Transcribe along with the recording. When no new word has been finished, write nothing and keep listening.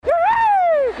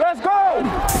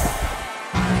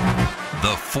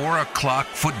4 o'clock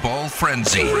football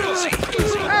frenzy.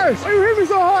 Hey, you hit me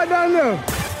so hard down there.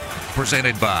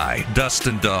 Presented by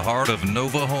Dustin DeHart of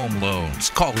Nova Home Loans.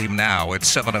 Call him now at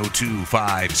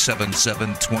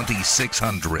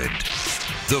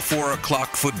 702-577-2600. The 4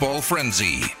 o'clock football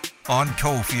frenzy on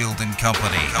Cofield and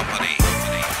Company.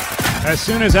 As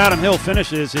soon as Adam Hill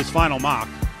finishes his final mock,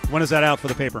 when is that out for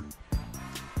the paper?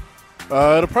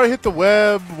 It'll probably hit the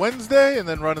web Wednesday and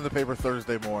then run in the paper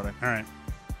Thursday morning. All right.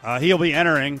 He'll be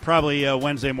entering probably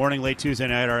Wednesday morning, late Tuesday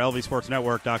night, our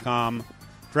LVSportsNetwork.com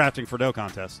Drafting for Dough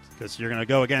contest, because you're going to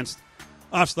go against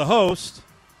us, the host.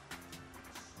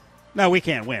 Now, we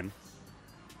can't win.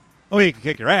 Well, you can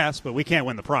kick your ass, but we can't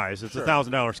win the prize. It's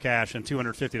 $1,000 cash and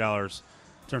 $250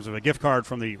 in terms of a gift card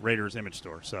from the Raiders Image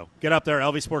Store. So get up there,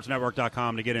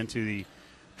 LVSportsNetwork.com, to get into the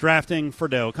Drafting for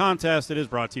Dough contest. It is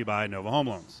brought to you by Nova Home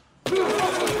Loans.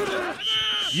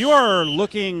 You are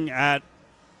looking at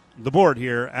the board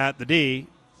here at the D,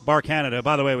 Bar Canada.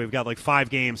 By the way, we've got like 5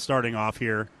 games starting off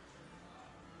here.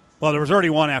 Well, there was already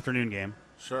one afternoon game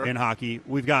in hockey.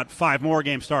 We've got 5 more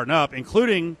games starting up,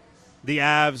 including the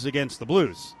Avs against the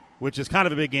Blues, which is kind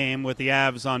of a big game with the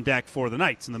Avs on deck for the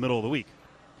Knights in the middle of the week.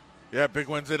 Yeah, big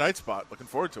Wednesday night spot. Looking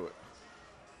forward to it.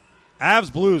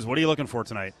 Avs Blues, what are you looking for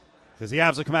tonight? Because the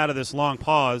Avs have come out of this long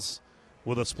pause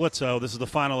with a split, so this is the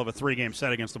final of a 3-game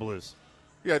set against the Blues.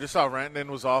 Yeah, I just saw Rantanen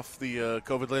was off the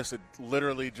COVID list. It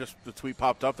literally just the tweet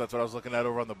popped up. That's what I was looking at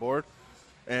over on the board,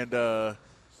 and that'll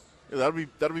be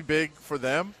big for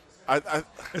them.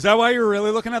 Is that why you were really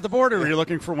looking at the board, or were you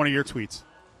looking for one of your tweets?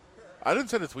 I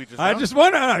didn't send a tweet just now. I just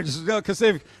wonder, because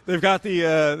they've got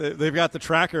the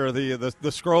tracker, the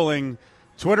scrolling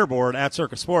Twitter board at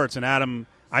Circa Sports, and Adam,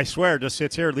 I swear, just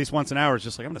sits here at least once an hour. Is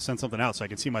just like, I'm going to send something out so I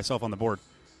can see myself on the board.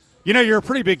 You know, you're a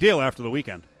pretty big deal after the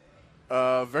weekend.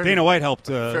 Dana White helped.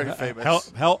 Very famous.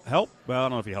 Help. Well, I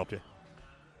don't know if he helped you.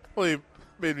 Well, he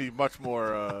made me much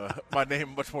more. My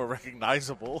name much more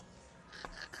recognizable.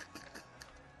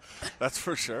 That's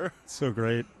for sure. So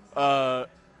great. Yeah.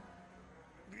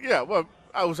 Well,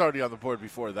 I was already on the board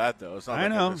before that, though. It's not I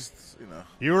like know.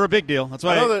 You were a big deal. That's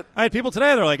why I had people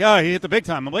today. They're like, "Oh, he hit the big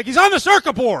time." I'm like, "He's on the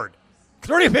Circa board.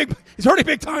 He's already a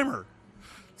big timer."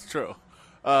 It's true.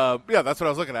 Yeah, that's what I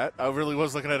was looking at. I really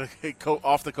was looking at a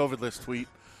off the COVID list tweet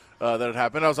that had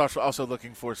happened. I was also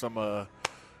looking for some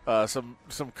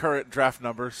current draft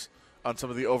numbers on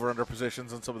some of the over/under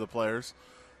positions and some of the players.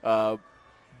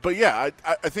 But yeah,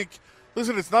 I think.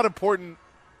 Listen, it's not important.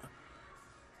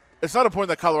 It's not important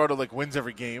that Colorado wins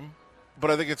every game,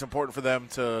 but I think it's important for them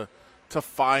to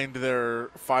find their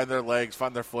legs,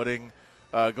 find their footing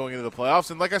going into the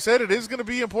playoffs. And like I said, it is going to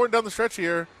be important down the stretch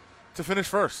here to finish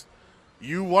first.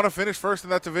 You want to finish first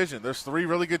in that division. There's 3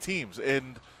 really good teams,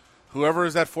 and whoever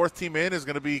is that 4th team in is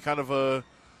going to be kind of a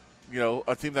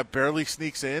team that barely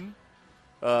sneaks in,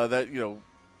 that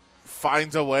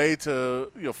finds a way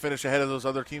to finish ahead of those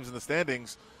other teams in the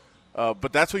standings.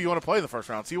 But that's who you want to play in the first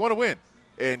round. So you want to win,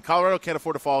 and Colorado can't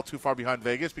afford to fall too far behind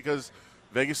Vegas because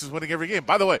Vegas is winning every game.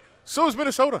 By the way, so is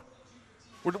Minnesota.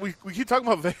 We keep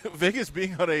talking about Vegas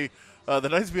being on the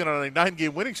Knights being on a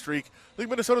 9-game winning streak. I think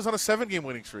Minnesota's on a 7-game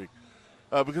winning streak.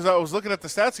 Because I was looking at the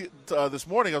stats this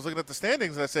morning, I was looking at the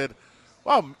standings, and I said,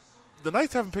 wow, the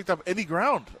Knights haven't picked up any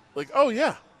ground. Oh,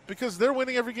 yeah, because they're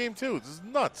winning every game, too. This is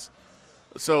nuts.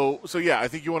 So yeah, I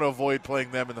think you want to avoid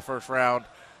playing them in the first round,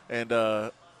 and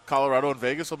Colorado and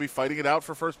Vegas will be fighting it out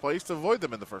for first place to avoid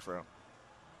them in the first round.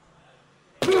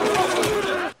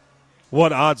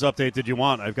 What odds update did you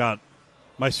want? I've got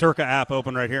my Circa app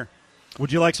open right here.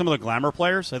 Would you like some of the glamour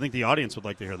players? I think the audience would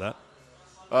like to hear that.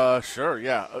 Sure,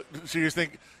 yeah. So you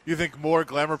think more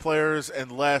glamour players and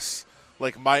less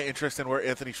my interest in where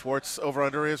Anthony Schwartz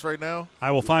over-under is right now?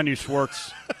 I will find you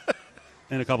Schwartz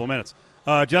in a couple minutes.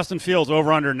 Justin Fields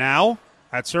over-under now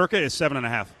at Circa is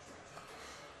 7.5.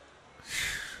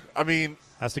 I mean,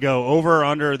 has to go over or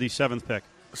under the 7th pick.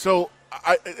 So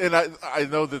I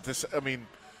know that this. I mean,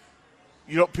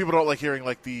 people don't like hearing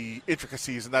the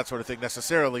intricacies and that sort of thing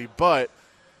necessarily, but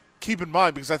keep in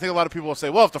mind, because I think a lot of people will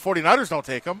say, well, if the 49ers don't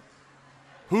take him,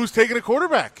 who's taking a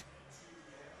quarterback?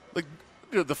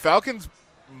 The Falcons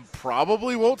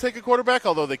probably won't take a quarterback,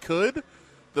 although they could.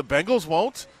 The Bengals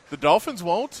won't. The Dolphins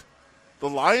won't. The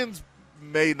Lions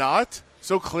may not.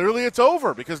 So clearly it's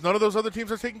over because none of those other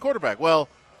teams are taking quarterback. Well,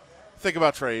 think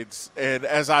about trades. And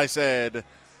as I said,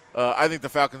 I think the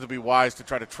Falcons would be wise to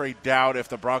try to trade down if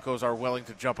the Broncos are willing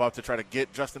to jump up to try to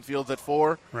get Justin Fields at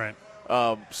 4. Right.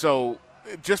 So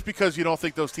just because you don't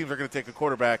think those teams are going to take a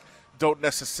quarterback, don't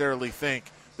necessarily think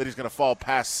that he's going to fall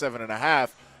past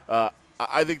 7.5.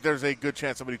 I think there's a good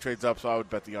chance somebody trades up, so I would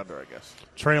bet the under, I guess.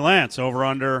 Trey Lance over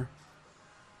under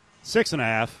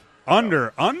 6.5.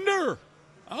 Under.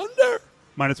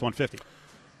 Minus 150.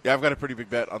 Yeah, I've got a pretty big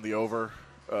bet on the over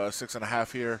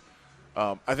 6.5 here.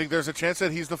 I think there's a chance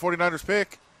that he's the 49ers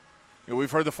pick. You know,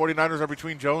 we've heard the 49ers are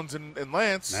between Jones and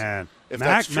Lance. Man. If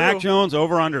that's true, Mac Jones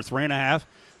over under 3.5.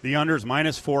 The under's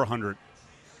minus 400.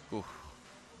 Oof.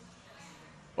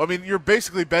 Well, I mean, you're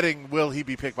basically betting will he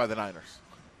be picked by the Niners.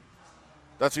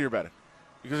 That's what you're betting.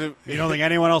 Because You don't think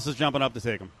anyone else is jumping up to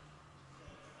take him?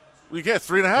 you get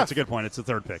 3.5. That's a good point. It's the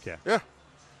third pick, yeah. Yeah.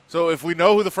 So if we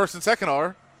know who the first and second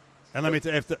are, And let me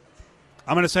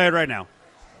I'm going to say it right now.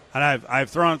 And I've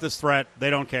thrown out this threat. They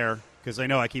don't care because they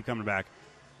know I keep coming back.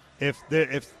 If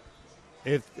the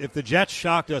Jets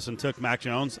shocked us and took Mac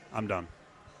Jones, I'm done.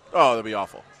 oh, that'd be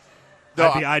awful. No,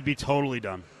 I'd be totally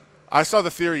done. I saw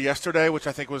the theory yesterday, which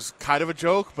I think was kind of a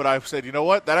joke, but I said, you know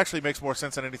what? That actually makes more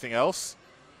sense than anything else.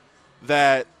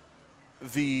 That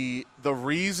the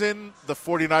reason the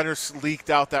 49ers leaked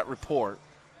out that report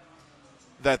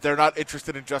that they're not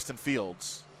interested in Justin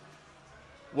Fields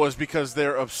was because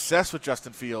they're obsessed with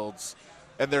Justin Fields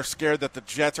and they're scared that the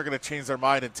Jets are going to change their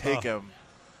mind and take him.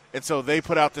 And so they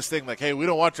put out this thing like, hey, we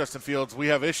don't want Justin Fields. We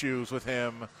have issues with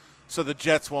him, so the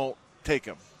Jets won't take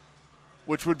him,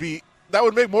 which would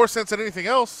make more sense than anything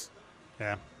else.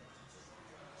 Yeah.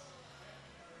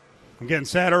 I'm getting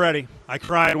sad already. I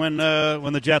cried when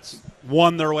the Jets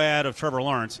won their way out of Trevor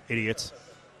Lawrence. Idiots.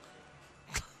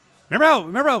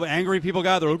 Remember how angry people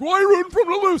got? They're like, why are you rooting for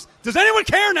them to lose? Does anyone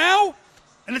care now?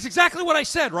 And it's exactly what I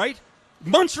said, right?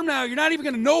 Months from now, you're not even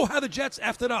going to know how the Jets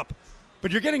effed it up.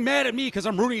 But you're getting mad at me because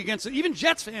I'm rooting against it. Even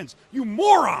Jets fans, you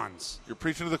morons. You're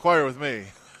preaching to the choir with me.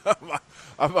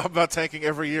 I'm about tanking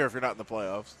every year if you're not in the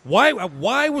playoffs.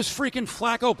 Why was freaking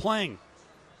Flacco playing?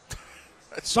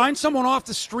 Sign someone off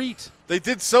the street. They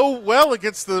did so well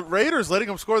against the Raiders, letting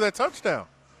them score that touchdown.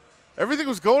 Everything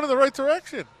was going in the right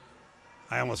direction.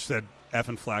 I almost said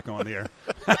effing Flacco on the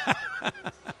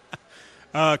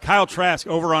air. Kyle Trask,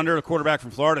 over-under, a quarterback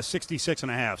from Florida,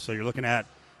 66.5. So you're looking at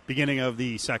beginning of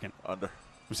the second. Under.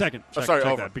 Second. Check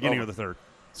over. that. Beginning Over. of the third.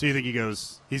 So you think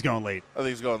he's going late. I think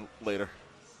he's going later.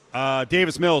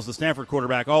 Davis Mills, the Stanford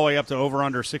quarterback, all the way up to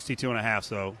over-under 62.5.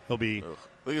 So he'll be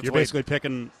 – you're basically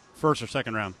picking first or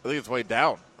second round. I think it's way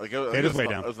down. Like it is way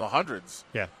down. It was in the hundreds.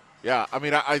 Yeah. Yeah, I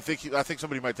mean, I think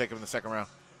somebody might take him in the second round.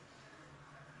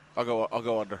 I'll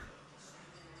go under.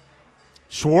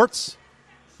 Schwartz?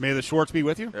 May the Schwartz be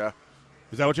with you? Yeah.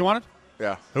 Is that what you wanted?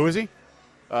 Yeah. Who is he?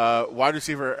 Wide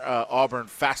receiver, Auburn,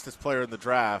 fastest player in the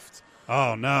draft.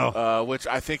 Oh, no. Which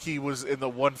I think he was in the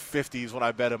 150s when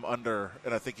I bet him under,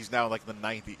 and I think he's now in like the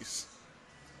 90s.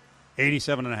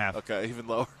 87.5. Okay, even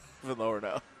lower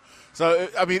now. So,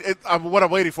 I mean, what I'm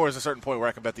waiting for is a certain point where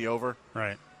I can bet the over.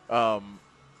 Right.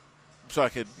 So I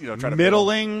could, try to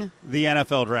middling the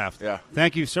NFL draft. Yeah.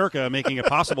 Thank you, Circa, making it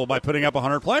possible by putting up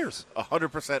 100 players.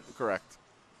 100% correct.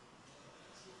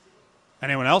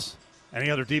 Anyone else? Any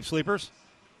other deep sleepers?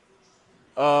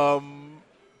 Not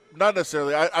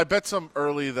necessarily. I bet some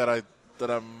early that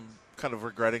I'm kind of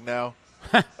regretting now.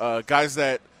 Guys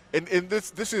that and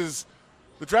this is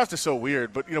the draft is so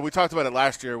weird, but we talked about it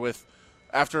last year with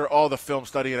after all the film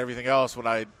study and everything else when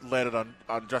I landed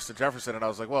on Justin Jefferson, and I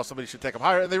was like, well, somebody should take him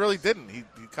higher, and they really didn't. He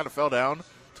kind of fell down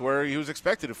to where he was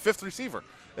expected, a fifth receiver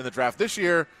in the draft. This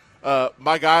year,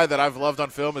 my guy that I've loved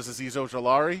on film is Azeez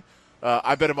Ojulari.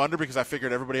 I bet him under because I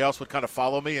figured everybody else would kind of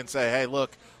follow me and say, hey,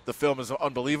 look, the film is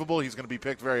unbelievable. He's going to be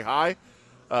picked very high.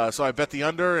 So I bet the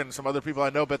under, and some other people I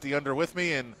know bet the under with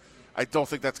me, and I don't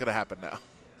think that's going to happen now.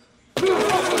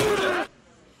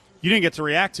 You didn't get to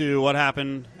react to what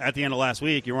happened at the end of last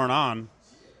week. You weren't on.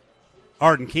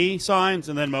 Arden Key signs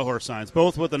and then Mohorst signs,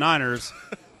 both with the Niners.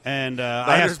 And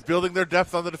Niners building their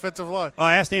depth on the defensive line.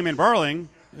 I asked Damian Barling,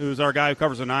 who's our guy who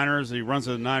covers the Niners. He runs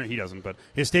the Niners. He doesn't, but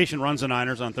his station runs the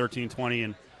Niners on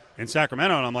 1320 in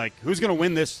Sacramento. And I'm like, who's going to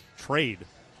win this trade?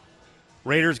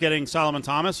 Raiders getting Solomon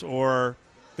Thomas or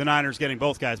the Niners getting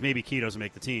both guys? Maybe Key doesn't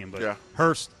make the team, but yeah.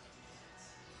 Hurst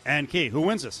and Key. Who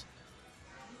wins this?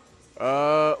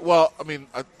 Well, I mean,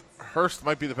 Hurst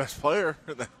might be the best player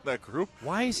in that group.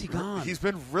 Why is he gone? He's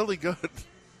been really good.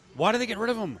 Why did they get rid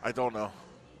of him? I don't know.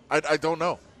 I don't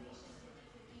know.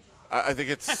 I think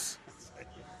it's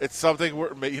something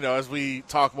where, as we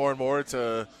talk more and more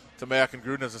to Mayock and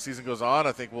Gruden as the season goes on,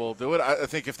 I think we'll do it. I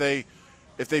think if they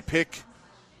pick,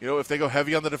 if they go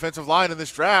heavy on the defensive line in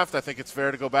this draft, I think it's fair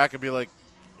to go back and be like,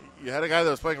 you had a guy that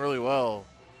was playing really well.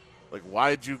 Like,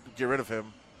 why did you get rid of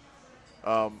him?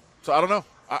 So I don't know.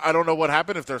 I don't know what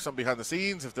happened, if there was something behind the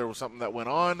scenes, if there was something that went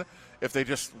on, if they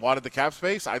just wanted the cap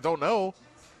space. I don't know.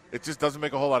 It just doesn't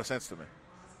make a whole lot of sense to me.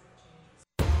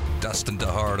 Dustin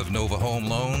DeHart of Nova Home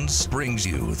Loans brings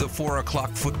you the 4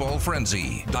 o'clock football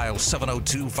frenzy. Dial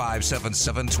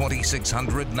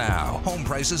 702-577-2600 now. Home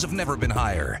prices have never been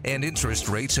higher, and interest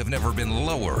rates have never been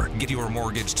lower. Get your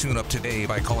mortgage tune-up today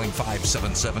by calling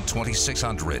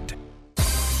 577-2600.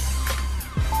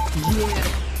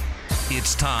 Yeah.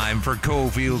 It's time for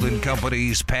Cofield and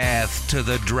Company's Path to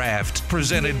the Draft,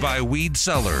 presented by Weed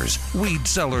Sellers.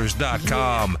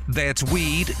 WeedSellers.com. That's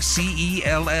Weed,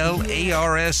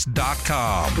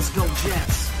 CELLARS.com. Let's go,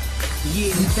 Jets.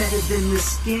 Yeah, better than the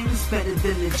Skins, better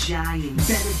than the Giants,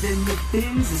 better than the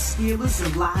Fins, the Steelers,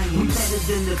 and Lions, better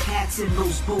than the Pats and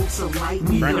those Bolts of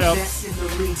lightning. The best in the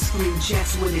league, scream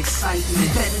Jets with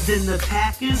excitement. Better than the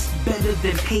Packers, better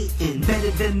than Peyton,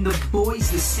 better than the Boys,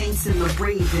 the Saints, and the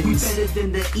Ravens, better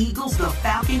than the Eagles, the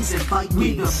Falcons, and Vikings.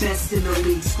 We the best in the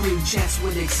league, scream Jets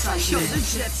with excitement.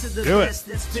 Do it.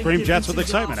 Scream Jets with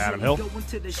excitement, Adam Hill.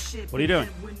 What are you doing?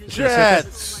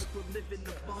 Jets.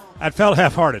 That felt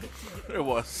half-hearted. It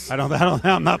was.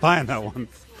 I'm not buying that one.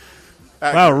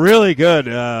 Wow, really good,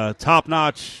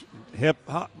 top-notch hip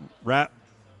hop rap.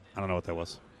 I don't know what that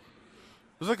was.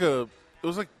 It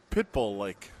was like Pitbull,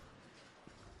 like.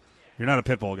 You're not a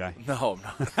Pitbull guy. No, I'm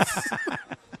not.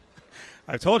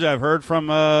 I've told you, I've heard from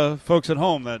folks at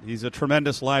home that he's a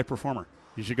tremendous live performer.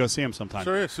 You should go see him sometime.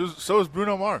 Sure is. So is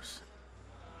Bruno Mars.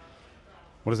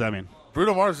 What does that mean?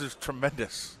 Bruno Mars is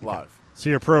tremendous live. So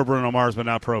you're pro Bruno Mars, but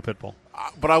not pro Pitbull.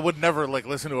 But I would never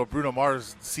listen to a Bruno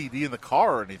Mars CD in the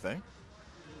car or anything.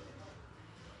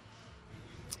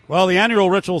 Well, the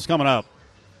annual ritual's coming up.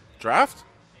 Draft?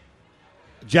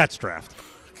 Jets draft.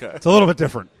 Okay. It's a little bit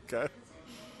different. Okay.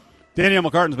 Danielle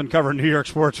McCartan's been covering New York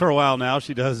sports for a while now.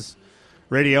 She does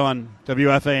radio on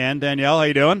WFAN. Danielle, how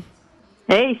you doing?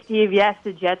 Hey, Steve. Yes,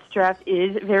 the Jets draft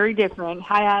is very different.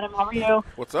 Hi, Adam. How are you?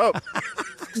 What's up?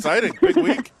 Exciting. Big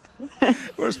week.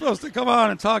 We're supposed to come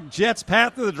on and talk Jets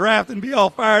path to the draft and be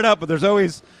all fired up, but there's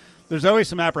always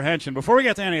some apprehension. Before we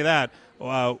get to any of that,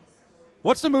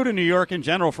 what's the mood in New York in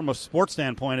general from a sports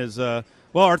standpoint? Are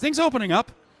things opening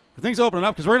up? Are things opening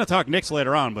up? Because we're going to talk Knicks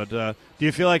later on, but do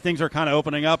you feel like things are kind of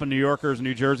opening up and New Yorkers and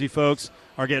New Jersey folks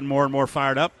are getting more and more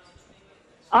fired up?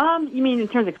 You mean in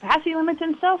terms of capacity limits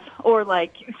and stuff, or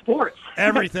like sports?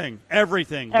 Everything.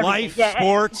 Life, yeah.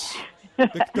 Sports,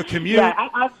 the commute.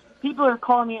 Yeah, people are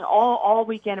calling me all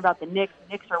weekend about the Knicks.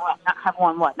 The Knicks have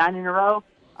won 9 in a row.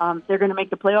 They're going to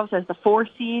make the playoffs as the 4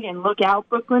 seed, and look out,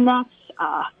 Brooklyn Nets.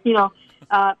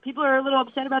 People are a little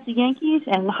upset about the Yankees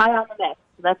and high on the Mets.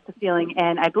 So that's the feeling.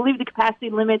 And I believe the capacity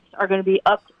limits are going to be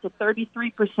up to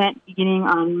 33% beginning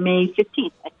on May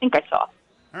 15th. I think I saw. All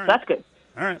right. So that's good.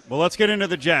 All right. Well, let's get into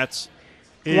the Jets.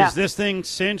 Is this thing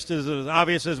cinched? Is it as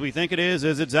obvious as we think it is?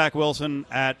 Is it Zach Wilson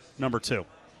at number 2?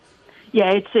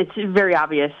 Yeah, it's very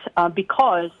obvious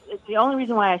because the only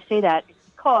reason why I say that is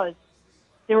because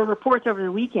there were reports over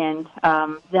the weekend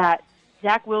that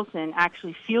Zach Wilson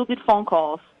actually fielded phone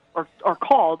calls or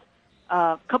called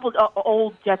a couple of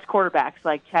old Jets quarterbacks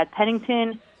like Chad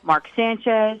Pennington, Mark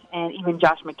Sanchez, and even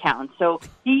Josh McCown. So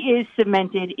he is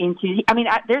cemented into.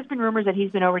 There's been rumors that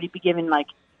he's been already be given like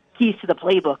keys to the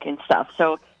playbook and stuff.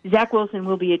 So Zach Wilson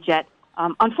will be a Jet.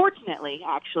 Unfortunately,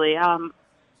 actually,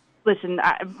 listen.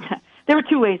 There were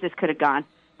 2 ways this could have gone.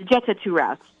 The Jets had 2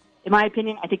 routes. In my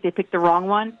opinion, I think they picked the wrong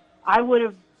one. I would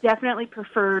have definitely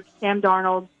preferred Sam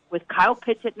Darnold with Kyle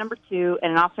Pitts at number 2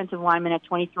 and an offensive lineman at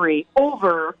 23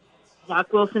 over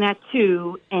Zach Wilson at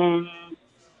 2 and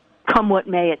come what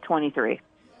may at 23.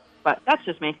 But that's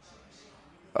just me.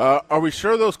 Are we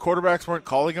sure those quarterbacks weren't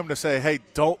calling him to say, hey,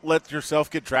 don't let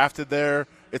yourself get drafted there.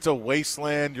 It's a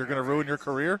wasteland. You're going to ruin your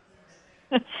career?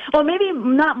 Well, maybe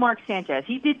not Mark Sanchez.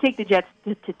 He did take the Jets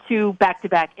to 2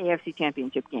 back-to-back AFC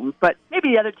championship games, but maybe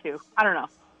the other 2. I don't know.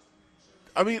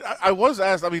 I was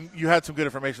asked, you had some good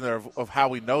information there of how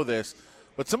we know this,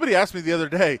 but somebody asked me the other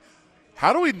day,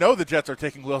 how do we know the Jets are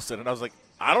taking Wilson? And I was like,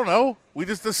 I don't know. We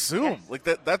just assume. Like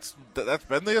that's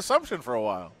been the assumption for a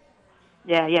while.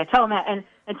 Yeah. Tell him that. And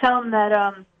tell him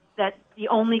that that the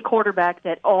only quarterback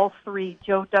that all 3,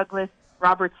 Joe Douglas,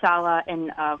 Robert Saleh,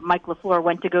 and Mike LaFleur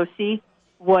went to go see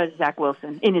was Zach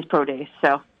Wilson in his pro days.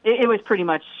 So it was pretty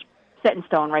much set in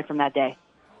stone right from that day.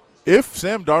 If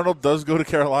Sam Darnold does go to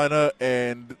Carolina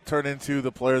and turn into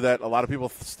the player that a lot of people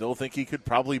still think he could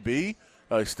probably be,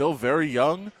 he's still very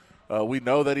young. We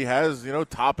know that he has,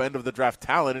 top end of the draft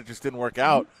talent. It just didn't work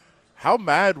out. How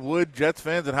mad would Jets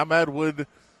fans and how mad would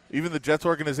even the Jets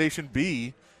organization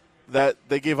be that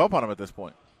they gave up on him at this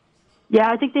point? Yeah,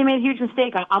 I think they made a huge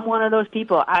mistake. I'm one of those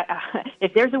people.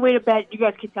 If there's a way to bet, you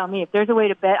guys can tell me. If there's a way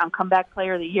to bet on comeback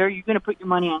player of the year, you're going to put your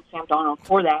money on Sam Darnold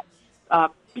for that.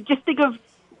 Just think of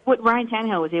what Ryan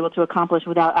Tannehill was able to accomplish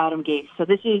without Adam Gase. So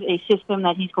this is a system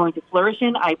that he's going to flourish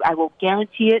in. I will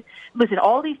guarantee it. Listen,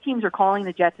 all these teams are calling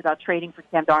the Jets about trading for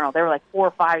Sam Darnold. There were like 4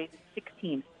 or 5, even 6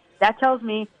 teams. That tells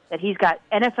me that he's got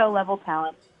NFL-level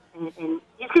talent, and he's going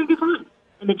to be fine.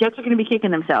 And the Jets are going to be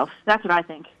kicking themselves. That's what I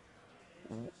think.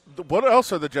 What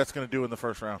else are the Jets going to do in the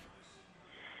first round?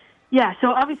 Yeah,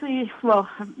 so obviously, well,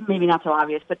 maybe not so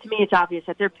obvious, but to me it's obvious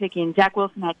that they're picking Zach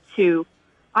Wilson at 2.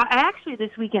 I actually,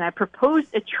 this weekend, I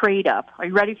proposed a trade-up. Are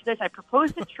you ready for this? I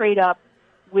proposed a trade-up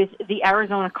with the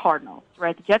Arizona Cardinals,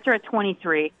 right? The Jets are at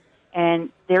 23, and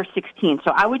they're 16.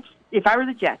 So I would, if I were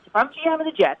the Jets, if I'm GM of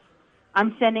the Jets,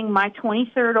 I'm sending my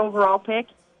 23rd overall pick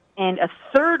and a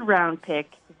third-round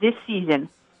pick this season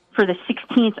for the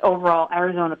 16th overall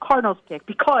Arizona Cardinals pick,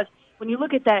 because when you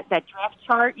look at that draft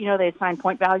chart, you know, they assign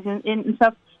point values in and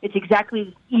stuff, it's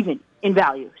exactly even in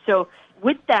value. So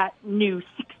with that new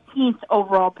 16th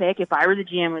overall pick, if I were the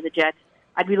GM of the Jets,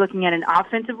 I'd be looking at an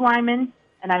offensive lineman,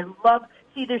 and I love,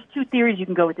 see, there's 2 theories you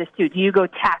can go with this too. Do you go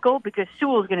tackle, because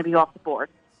Sewell's going to be off the board?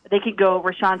 They could go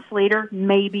Rashawn Slater,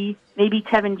 maybe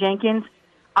Tevin Jenkins.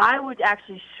 I would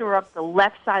actually shore up the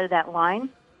left side of that line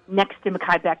next to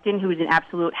Mekhi Becton, who is an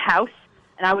absolute house,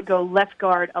 and I would go left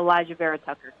guard Elijah Vera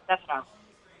Tucker. That's what I would.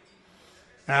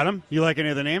 Adam, you like any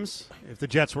of the names? If the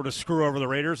Jets were to screw over the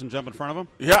Raiders and jump in front of them?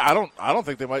 Yeah, I don't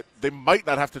think they might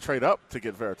not have to trade up to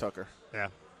get Vera Tucker. Yeah.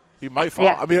 He might fall.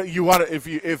 Yeah. I mean, you want to,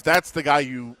 if that's the guy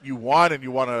you want and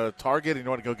you want to target and you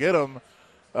want to go get him,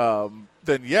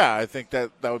 then yeah, I think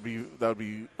that would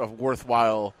be a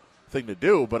worthwhile thing to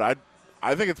do. But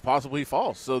I think it's possible he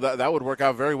falls. So that would work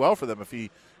out very well for them if he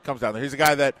comes down there. He's a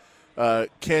guy that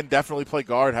can definitely play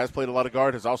guard, has played a lot of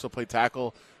guard, has also played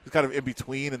tackle. He's kind of in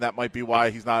between, and that might be why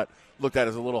he's not looked at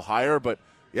as a little higher. But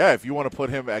yeah, if you want to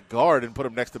put him at guard and put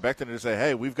him next to Becton and say,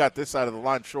 hey, we've got this side of the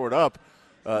line shored up,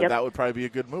 that would probably be a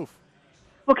good move.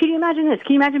 Well, can you imagine this?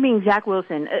 Can you imagine being Zach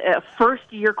Wilson, a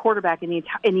first-year quarterback in the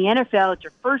NFL? It's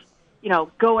your first,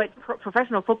 go at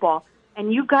professional football,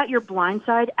 and you've got your blind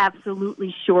side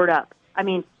absolutely shored up. I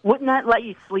mean, wouldn't that let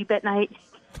you sleep at night?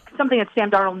 Something that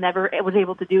Sam Darnold never was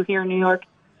able to do here in New York.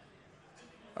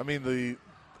 I mean,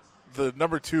 the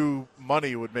number 2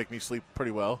 money would make me sleep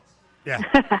pretty well. Yeah,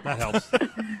 that helps.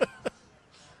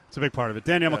 It's a big part of it.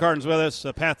 Danielle McCartan's with us.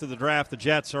 Path to the Draft. The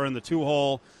Jets are in the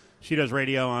 2-hole. She does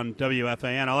radio on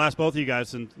WFAN. I'll ask both of you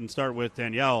guys and start with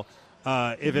Danielle.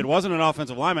 If it wasn't an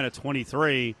offensive lineman at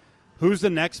 23, who's the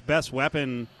next best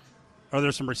weapon? Are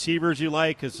there some receivers you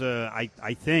like? Because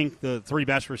I think the 3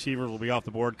 best receivers will be off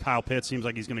the board. Kyle Pitts seems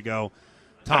like he's going to go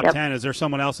top 10. Is there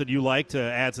someone else that you like to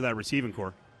add to that receiving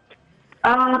corps?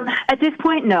 At this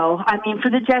point, no. I mean, for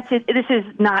the Jets, this is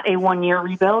not a one-year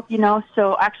rebuild,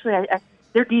 So actually,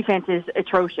 their defense is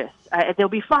atrocious. They'll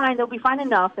be fine. They'll be fine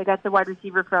enough. They got the wide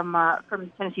receiver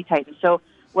from Tennessee Titans. So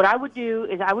what I would do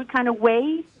is I would kind of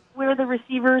weigh where the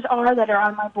receivers are that are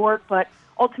on my board. But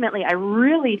ultimately, I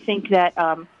really think that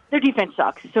their defense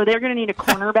sucks. So they're going to need a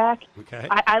cornerback. Okay.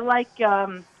 I like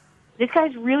this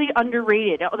guy's really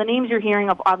underrated. The names you're hearing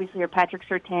of obviously are Patrick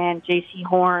Surtain, J.C.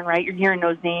 Horn, right? You're hearing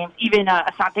those names. Even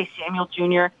Asante Samuel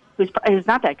Jr., who's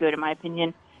not that good in my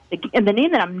opinion. And the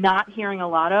name that I'm not hearing a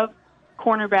lot of,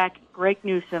 cornerback Greg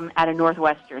Newsome out of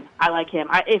Northwestern. I like him.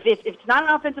 If it's not an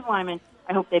offensive lineman,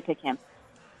 I hope they pick him.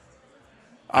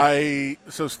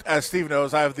 So as Steve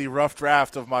knows, I have the rough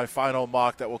draft of my final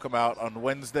mock that will come out on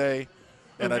Wednesday.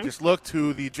 And I just looked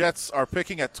who the Jets are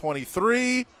picking at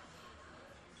 23.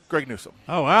 Greg Newsome.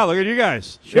 Oh, wow. Look at you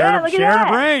guys. Sharing a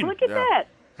brain. Look at that.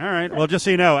 All right. Well, just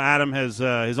so you know, Adam has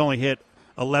only hit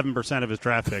 11% of his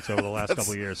draft picks over the last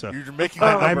couple of years. So you're making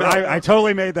that number up. I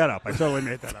totally made that up. Totally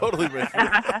made it up.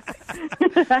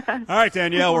 All right,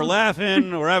 Danielle, we're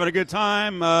laughing. We're having a good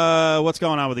time. What's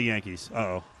going on with the Yankees?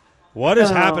 Uh-oh. What is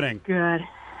happening? Good.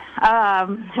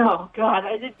 Oh, God.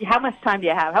 How much time do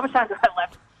you have? How much time do I have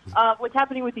left? What's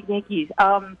happening with the Yankees?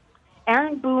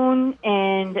 Aaron Boone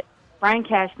and Brian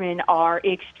Cashman are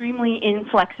extremely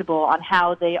inflexible on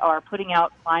how they are putting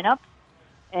out lineups,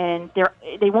 and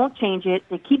they won't change it.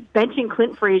 They keep benching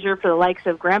Clint Frazier for the likes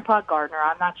of Grandpa Gardner.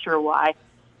 I'm not sure why.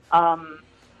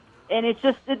 And it's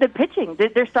just the pitching.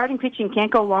 Their starting pitching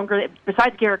can't go longer.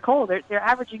 Besides Garrett Cole, they're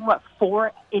averaging,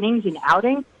 4 innings an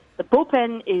outing? The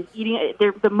bullpen is eating.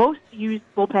 They're the most used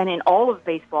bullpen in all of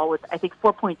baseball with, I think,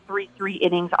 4.33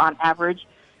 innings on average.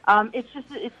 It's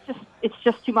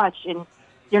just too much, and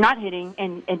they're not hitting.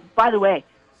 And by the way,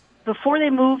 before they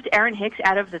moved Aaron Hicks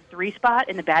out of the 3 spot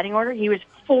in the batting order, he was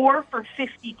 4 for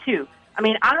 52. I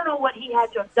mean, I don't know what he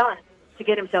had to have done to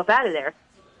get himself out of there.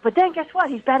 But then guess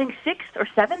what? He's batting 6th or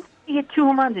 7th. He hit 2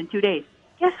 home runs in 2 days.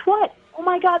 Guess what? Oh,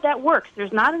 my God, that works.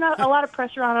 There's not a lot of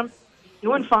pressure on him. He's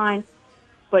doing fine.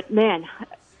 But man,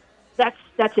 that's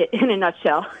it in a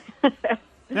nutshell.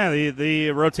 Yeah,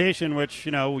 the rotation, which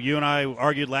you and I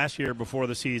argued last year before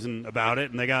the season about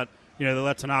it, and they got they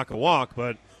let Tanaka walk,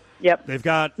 but yep, they've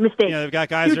got mistakes. They've got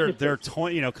guys they're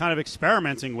kind of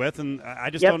experimenting with, and I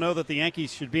just don't know that the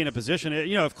Yankees should be in a position.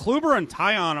 If Kluber and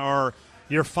Taillon are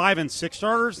your 5 and 6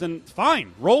 starters, then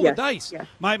fine, roll the dice. Yes.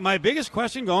 My biggest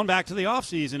question going back to the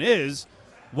offseason is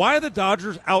why are the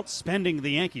Dodgers outspending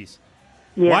the Yankees?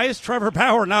 Yeah. Why is Trevor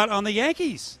Bauer not on the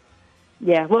Yankees?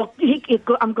 Yeah, well,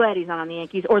 I'm glad he's not on the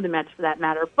Yankees or the Mets for that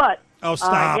matter. But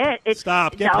stop!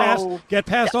 Stop! Get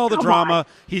past all the drama. On.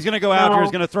 He's going to go out here. He's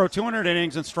going to throw 200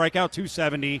 innings and strike out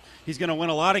 270. He's going to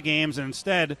win a lot of games, and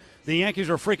instead, the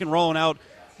Yankees are freaking rolling out,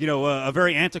 a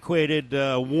very antiquated,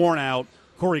 worn out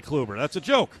Corey Kluber. That's a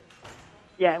joke.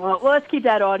 Yeah, well, let's keep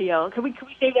that audio. Can we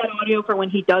save that audio for when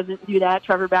he doesn't do that,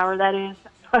 Trevor Bauer? That is,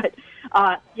 but.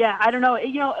 Yeah, I don't know.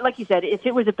 Like you said, if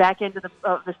it was a back end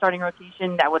of the starting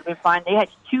rotation, that would have been fine. They had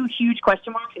 2 huge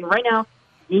question marks, and right now,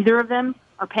 neither of them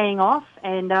are paying off.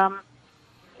 And I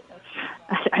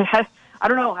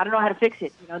don't know. I don't know how to fix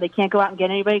it. They can't go out and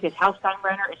get anybody because Hal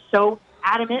Steinbrenner is so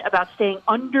adamant about staying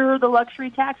under the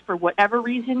luxury tax for whatever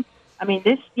reason. I mean,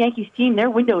 this Yankees team, their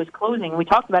window is closing. We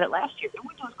talked about it last year. Their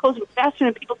window is closing faster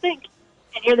than people think.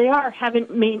 And here they are, haven't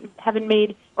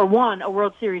made or won a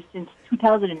World Series since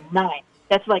 2009.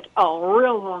 That's like a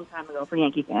real long time ago for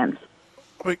Yankee fans.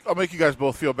 I'll make you guys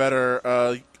both feel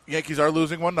better. Yankees are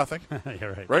losing 1-0.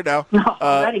 You're right now. No,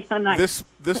 already so nice.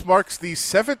 This marks the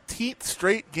 17th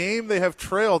straight game they have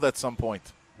trailed at some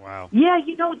point. Wow. Yeah,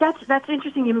 that's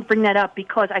interesting you bring that up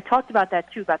because I talked about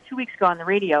that too about 2 weeks ago on the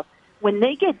radio. When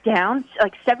they get down,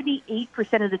 like 78%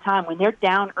 of the time, when they're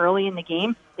down early in the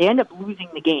game, they end up losing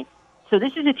the game. So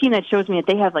this is a team that shows me that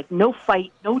they have like no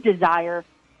fight, no desire.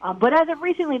 But as of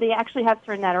recently, they actually have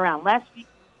turned that around. Last week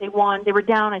they won. They were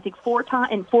down, I think, 4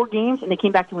 games, and they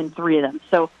came back to win 3 of them.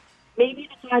 So maybe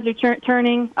the tides are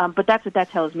turning, but that's what that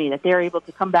tells me, that they're able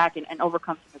to come back and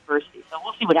overcome some adversity. So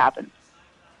we'll see what happens.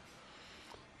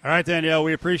 All right, Danielle,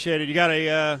 we appreciate it. You got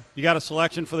a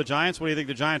selection for the Giants. What do you think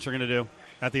the Giants are going to do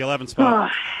at the 11th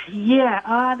spot?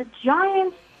 The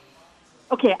Giants.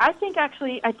 Okay, I think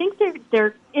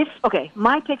they're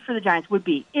my pick for the Giants would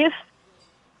be if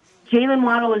Jalen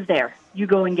Waddle is there, you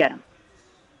go and get him.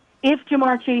 If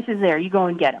Jamar Chase is there, you go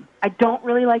and get him. I don't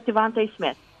really like Devontae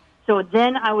Smith. So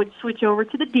then I would switch over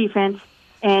to the defense,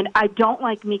 and I don't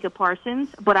like Micah Parsons,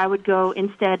 but I would go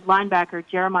instead linebacker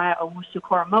Jeremiah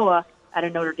Owusu-Koramoah out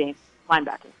of Notre Dame,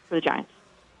 linebacker for the Giants.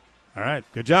 All right,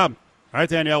 good job. All right,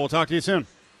 Danielle, we'll talk to you soon.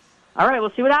 All right,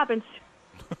 we'll see what happens.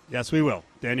 Yes, we will.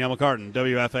 Danielle McCartan,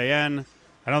 WFAN.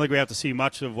 I don't think we have to see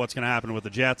much of what's going to happen with the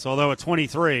Jets, although at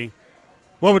 23,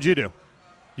 what would you do?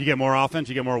 You get more offense,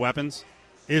 you get more weapons.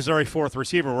 Is there a 4th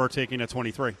receiver we're taking at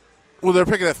 23? Well, they're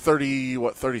picking at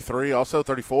 33 also,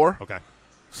 34? Okay.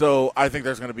 So I think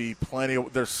there's going to be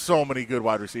there's so many good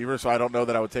wide receivers, so I don't know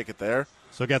that I would take it there.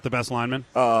 So get the best lineman?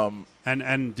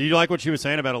 And do you like what she was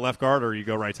saying about a left guard, or you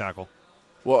go right tackle?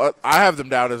 Well, I have them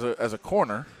down as a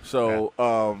corner, so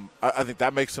I think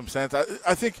that makes some sense.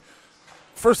 I think,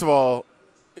 first of all,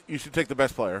 you should take the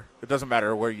best player. It doesn't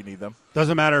matter where you need them.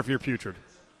 Doesn't matter if you're putrid.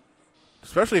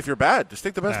 Especially if you're bad. Just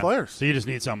take the best players. So you just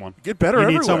need someone. Get better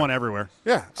everywhere. You need someone everywhere.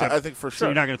 Yeah, I think for sure. So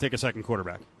you're not going to take a second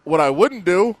quarterback. What I wouldn't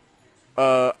do,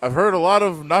 I've heard a lot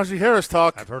of Najee Harris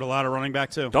talk. I've heard a lot of running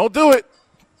back, too. Don't do it.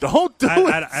 Don't do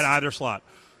it. At either slot.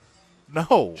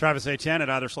 No. Travis Etienne at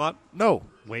either slot? No.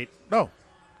 Wait. No.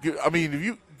 I mean, if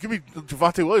you give me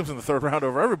Javonte Williams in the 3rd round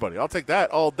over everybody, I'll take that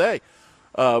all day.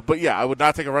 But, yeah, I would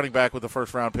not take a running back with the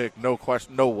 1st-round pick. No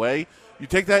question. No way. You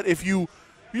take that if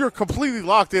you're completely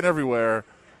locked in everywhere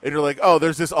and you're like, oh,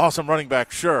 there's this awesome running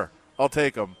back. Sure, I'll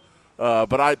take him.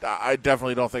 But I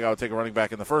definitely don't think I would take a running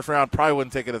back in the 1st round. Probably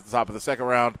wouldn't take it at the top of the 2nd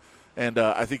round. And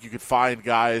I think you could find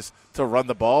guys to run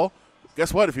the ball.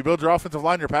 Guess what? If you build your offensive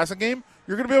line, your passing game,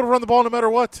 you're going to be able to run the ball no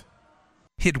matter what.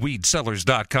 Hit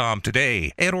WeedCellars.com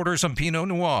today and order some Pinot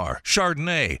Noir,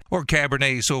 Chardonnay, or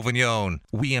Cabernet Sauvignon.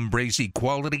 We embrace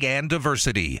equality and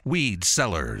diversity. Weed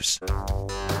Cellars.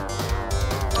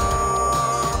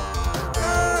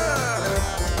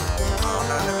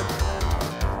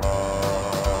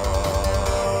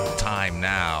 Time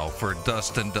now for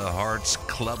Dustin DeHart's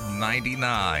Club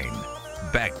 99.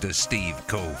 Back to Steve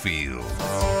Cofield.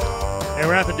 Hey,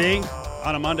 we're at the D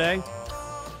on a Monday.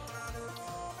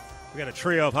 We got a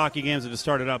trio of hockey games that just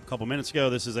started up a couple minutes ago.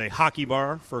 This is a hockey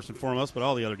bar, first and foremost, but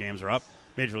all the other games are up.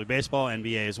 Major League Baseball,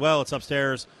 NBA as well. It's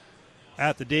upstairs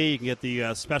at the D. You can get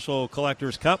the special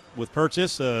Collector's Cup with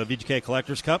purchase, VGK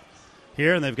Collector's Cup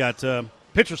here. And they've got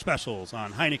pitcher specials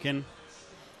on Heineken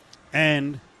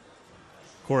and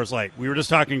Coors Light. We were just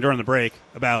talking during the break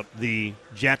about the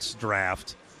Jets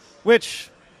draft, which,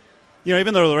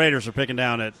 even though the Raiders are picking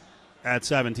down at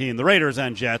 17, the Raiders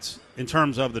and Jets, in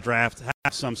terms of the draft,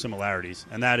 have some similarities,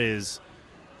 and that is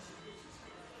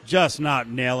just not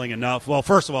nailing enough. Well,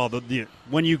 first of all,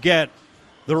 when you get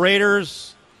the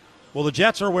Raiders, the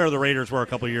Jets are where the Raiders were a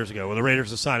couple of years ago, where the Raiders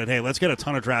decided, hey, let's get a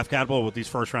ton of draft capital with these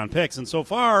first-round picks. And so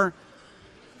far,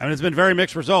 it's been very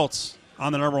mixed results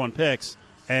on the number one picks.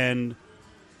 And,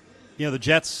 the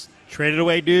Jets traded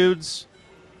away dudes.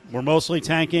 We're mostly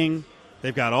tanking.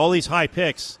 They've got all these high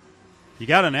picks. You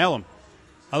got to nail them.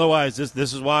 Otherwise,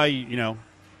 this is why, you're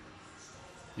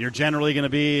generally going to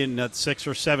be in that 6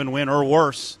 or 7 win or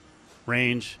worse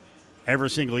range every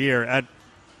single year. At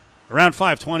around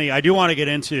 520, I do want to get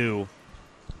into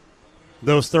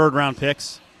those third-round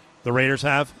picks the Raiders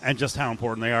have and just how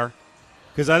important they are.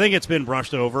 Because I think it's been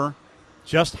brushed over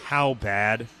just how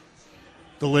bad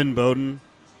the Lynn Bowden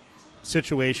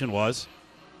situation was.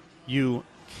 You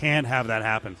can't have that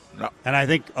happen. No. And I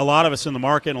think a lot of us in the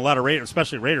market and a lot of Raiders,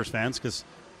 especially Raiders fans, because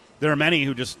there are many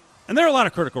who just, and there are a lot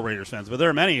of critical Raiders fans, but there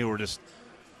are many who are just,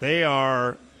 they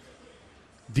are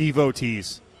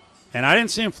devotees. And I didn't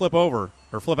see them flip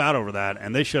out over that,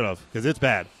 and they should have, because it's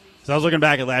bad. So I was looking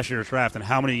back at last year's draft and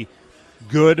how many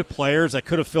good players that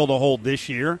could have filled a hole this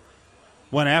year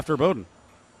went after Bowden.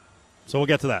 So we'll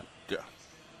get to that. Yeah.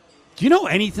 Do you know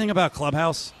anything about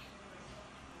Clubhouse?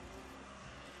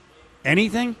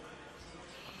 Anything?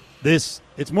 It's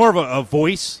more of a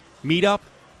voice meetup.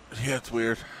 Yeah, it's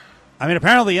weird.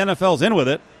 Apparently the NFL's in with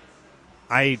it.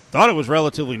 I thought it was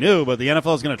relatively new, but the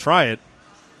NFL is going to try it.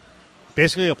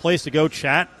 Basically a place to go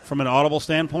chat from an Audible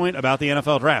standpoint about the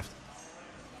NFL draft.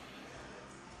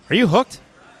 Are you hooked?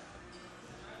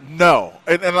 No.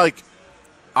 And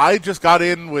I just got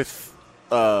in with,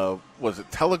 was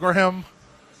it Telegram?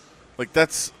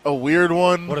 That's a weird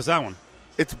one. What is that one?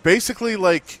 It's basically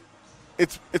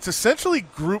it's essentially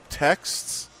group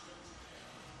texts,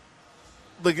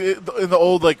 in the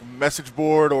old message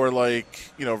board or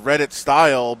Reddit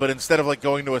style, but instead of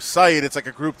going to a site, it's a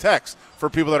group text for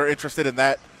people that are interested in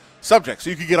that subject.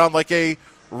 So you could get on a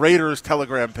Raiders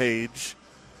Telegram page,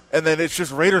 and then it's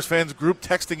just Raiders fans group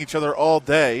texting each other all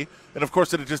day, and of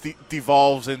course it just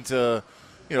devolves into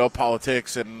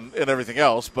politics and everything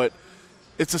else, but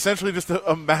it's essentially just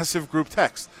a massive group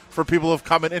text for people of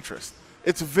common interest.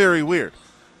 It's very weird.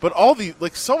 But all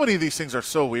so many of these things are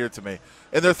so weird to me.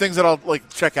 And they're things that I'll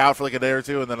check out for a day or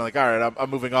two, and then I'm all right, I'm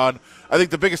moving on. I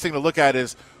think the biggest thing to look at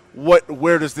is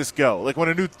where does this go?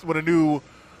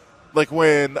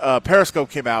 When Periscope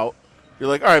came out,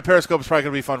 you're all right, Periscope is probably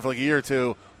going to be fun for a year or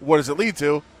two. What does it lead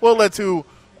to? Well, it led to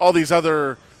all these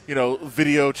other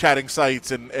video chatting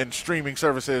sites and streaming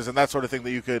services and that sort of thing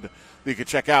that you could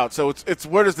check out. So it's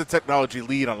where does the technology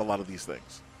lead on a lot of these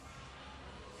things?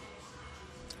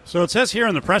 So it says here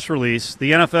in the press release,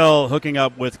 the NFL hooking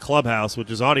up with Clubhouse,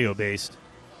 which is audio-based.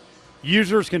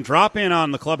 Users can drop in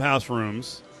on the Clubhouse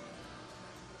rooms,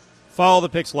 follow the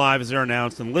picks live as they're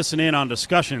announced, and listen in on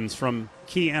discussions from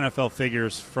key NFL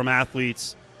figures, from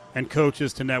athletes and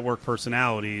coaches to network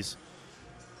personalities.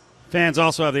 Fans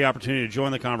also have the opportunity to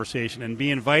join the conversation and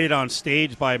be invited on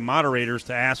stage by moderators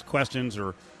to ask questions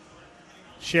or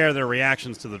share their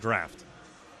reactions to the draft.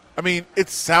 It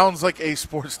sounds like a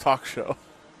sports talk show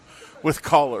with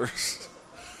callers.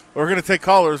 We're going to take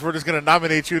callers. We're just going to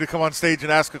nominate you to come on stage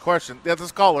and ask a question. Yeah,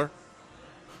 this caller.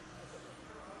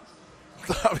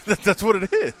 That's what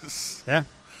it is. Yeah.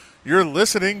 You're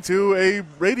listening to a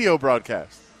radio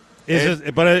broadcast.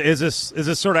 Is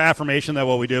this sort of affirmation that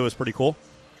what we do is pretty cool?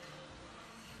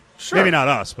 Sure. Maybe not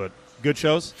us, but good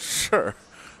shows? Sure.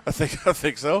 I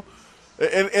think so.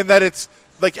 And that it's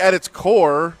at its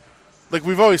core,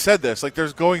 we've always said this,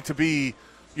 there's going to be,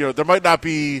 there might not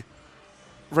be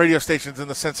radio stations in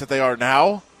the sense that they are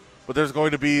now, but there's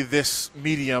going to be this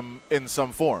medium in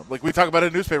some form. We talk about it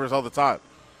in newspapers all the time.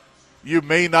 We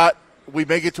may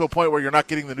get to a point where you're not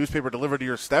getting the newspaper delivered to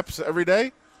your steps every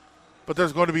day, but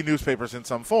there's going to be newspapers in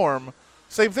some form.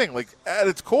 Same thing. At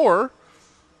its core,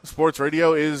 sports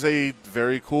radio is a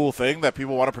very cool thing that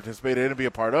people want to participate in and be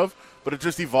a part of, but it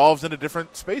just evolves into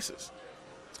different spaces.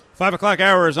 5 o'clock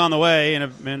hour is on the way.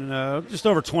 In just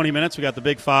over 20 minutes, we got the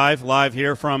Big Five live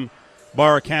here from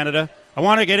Bar Canada. I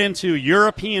want to get into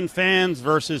European fans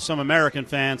versus some American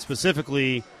fans,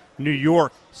 specifically New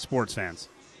York sports fans.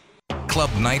 Club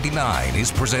 99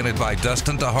 is presented by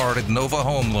Dustin DeHart at Nova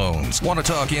Home Loans. Want to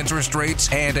talk interest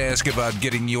rates and ask about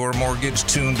getting your mortgage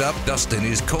tuned up? Dustin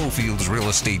is Cofield's real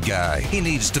estate guy. He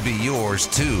needs to be yours,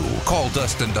 too. Call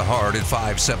Dustin DeHart at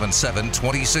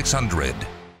 577-2600.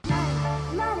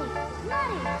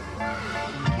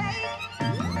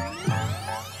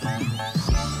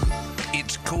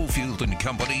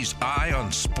 Company's Eye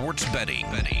on Sports Betting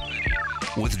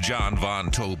with John Von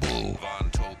Tobel.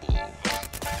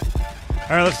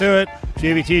 All right, let's do it.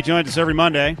 JVT joins us every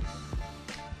Monday.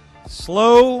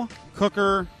 Slow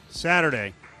Cooker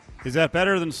Saturday. Is that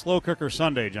better than Slow Cooker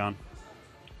Sunday, John?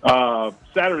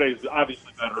 Saturday's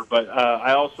obviously better, but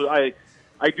I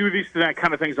do these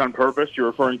kind of things on purpose. You're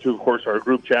referring to, of course, our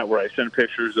group chat where I send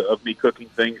pictures of me cooking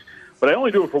things, but I only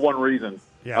do it for one reason.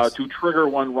 Yes. To trigger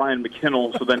one Ryan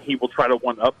McKinnell, so then he will try to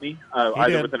one-up me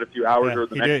either within a few hours or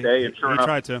the next day. And sure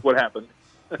enough, what happened?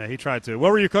 Yeah, he tried to.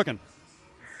 What were you cooking?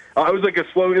 It was like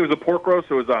it was a pork roast.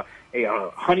 It was a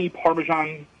honey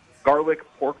Parmesan garlic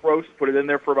pork roast. Put it in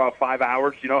there for about 5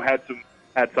 hours.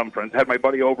 Had some friends. Had my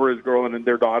buddy over, his girl and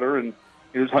their daughter, and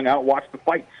he just hung out and watched the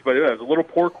fights. But it was a little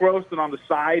pork roast, and on the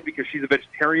side, because she's a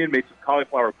vegetarian, made some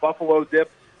cauliflower buffalo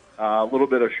dip, a little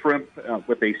bit of shrimp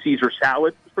with a Caesar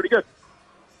salad. It was pretty good.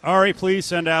 Ari, please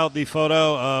send out the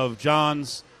photo of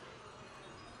John's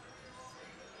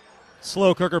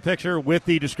slow cooker picture with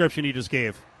the description he just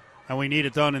gave. And we need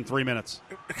it done in 3 minutes.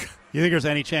 You think there's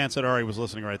any chance that Ari was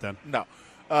listening right then? No.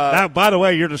 By the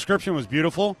way, your description was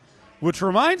beautiful, which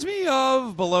reminds me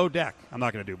of Below Deck. I'm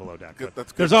not going to do Below Deck. Good,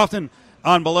 that's good. There's often,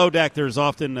 on Below Deck, there's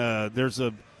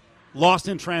a lost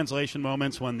in translation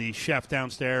moments when the chef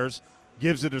downstairs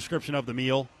gives a description of the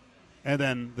meal, and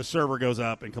then the server goes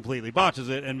up and completely botches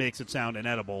it and makes it sound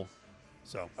inedible.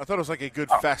 So I thought it was like a good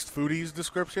fast foodies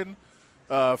description,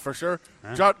 for sure.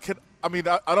 John,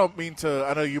 I don't mean to.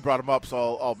 I know you brought him up,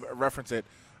 so I'll reference it.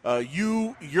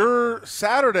 Your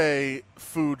Saturday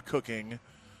food cooking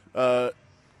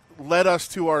led us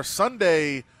to our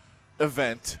Sunday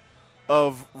event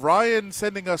of Ryan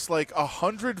sending us like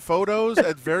 100 photos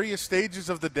at various stages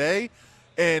of the day,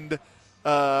 and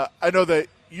I know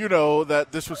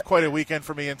that this was quite a weekend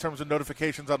for me in terms of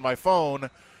notifications on my phone.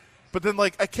 But then, I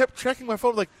kept checking my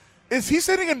phone. Is he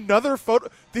sending another photo?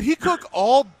 Did he cook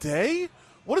all day?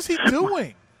 What is he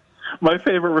doing? My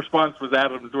favorite response was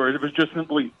Adam's, where it was just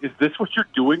simply, "Is this what you're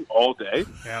doing all day?"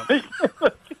 Yeah.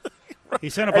 He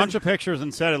sent a bunch of pictures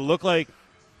and said it looked like.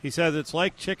 He says it's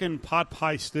like chicken pot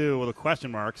pie stew with a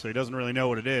question mark, so he doesn't really know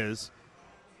what it is.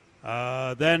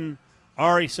 Then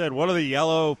Ari said, "What are the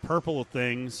yellow, purple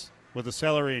things with the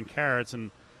celery and carrots?"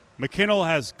 And McKinnell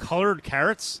has colored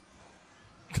carrots.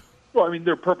 Well,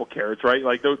 they're purple carrots, right?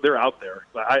 They're out there.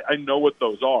 I know what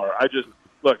those are.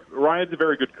 Look, Ryan's a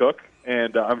very good cook,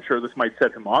 and I'm sure this might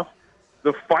set him off.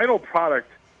 The final product,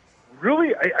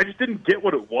 really, I just didn't get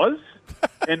what it was.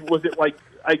 And was it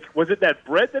was it that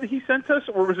bread that he sent us,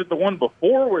 or was it the one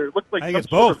before where it looked like some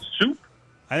sort of soup?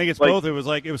 I think it's both. It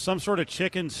was some sort of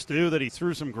chicken stew that he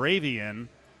threw some gravy in,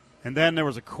 and then there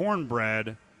was a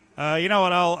cornbread. You know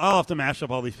what? I'll have to mash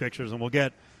up all these pictures, and we'll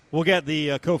get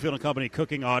the Cofield and Company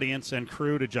cooking audience and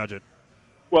crew to judge it.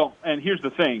 Well, and here's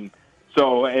the thing.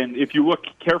 So, and if you look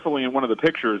carefully in one of the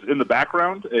pictures in the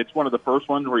background, it's one of the first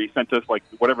ones where he sent us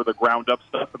whatever the ground up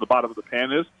stuff at the bottom of the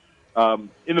pan is.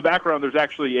 In the background, there's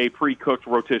actually a pre-cooked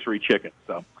rotisserie chicken.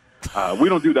 So we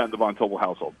don't do that in the Von Tobel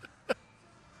household.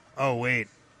 Oh, wait.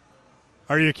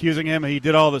 Are you accusing him? He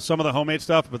did some of the homemade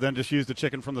stuff, but then just used the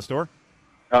chicken from the store?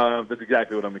 That's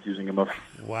exactly what I'm accusing him of.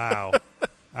 Wow.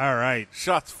 All right.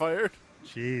 Shots fired.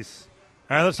 Jeez.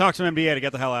 All right, let's talk some NBA to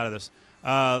get the hell out of this.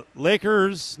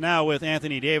 Lakers now with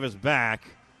Anthony Davis back.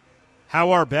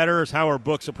 How are bettors, how are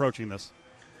books approaching this?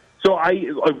 So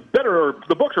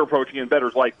the books are approaching it, and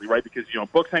bettors likely, right? Because,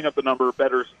 books hang up the number,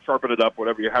 bettors sharpen it up,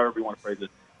 however you want to phrase it.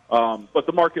 But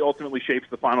the market ultimately shapes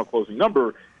the final closing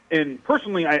number. And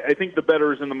personally, I think the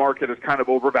bettors in the market has kind of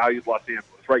overvalued Los Angeles,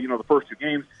 right? The first two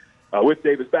games with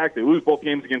Davis back, they lose both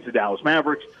games against the Dallas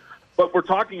Mavericks. But we're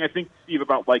talking, I think, Steve,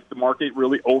 about the market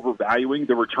really overvaluing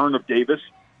the return of Davis.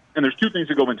 And there's two things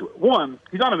that go into it. One,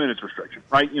 he's on a minutes restriction,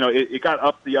 right? It got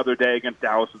up the other day against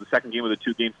Dallas with the second game of the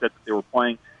two-game set that they were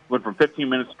playing. Went from 15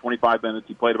 minutes to 25 minutes.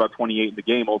 He played about 28 in the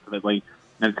game ultimately.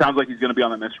 And it sounds like he's going to be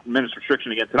on that minutes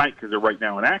restriction again tonight because they're right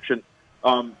now in action.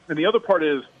 And the other part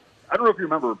is, I don't know if you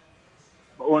remember,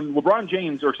 when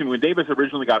when Davis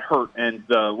originally got hurt and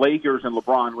the Lakers and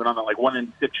LeBron went on that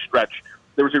 1-6 stretch,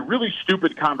 there was a really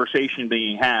stupid conversation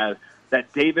being had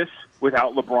that Davis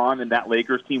without LeBron and that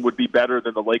Lakers team would be better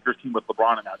than the Lakers team with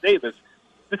LeBron and now Davis.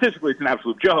 Statistically, it's an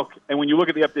absolute joke. And when you look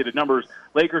at the updated numbers,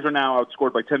 Lakers are now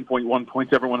outscored by 10.1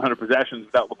 points every 100 possessions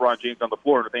without LeBron James on the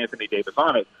floor and with Anthony Davis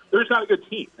on it. They're just not a good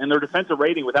team. And their defensive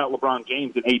rating without LeBron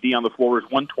James and AD on the floor is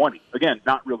 120. Again,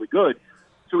 not really good.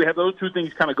 So we have those two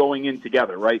things kind of going in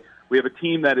together, right? We have a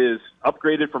team that is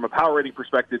upgraded from a power rating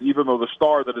perspective, even though the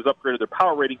star that has upgraded their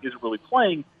power rating isn't really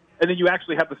playing. And then you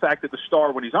actually have the fact that the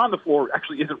star, when he's on the floor,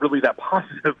 actually isn't really that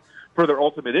positive for their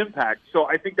ultimate impact. So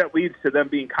I think that leads to them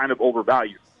being kind of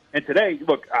overvalued. And today,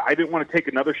 look, I didn't want to take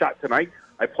another shot tonight.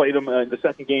 I played them in the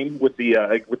second game with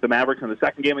the Mavericks in the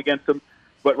second game against them.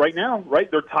 But right now,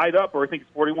 they're tied up, or I think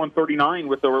it's 41-39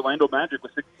 with the Orlando Magic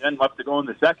with 6:10 left to go in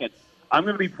the second. I'm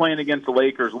going to be playing against the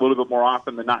Lakers a little bit more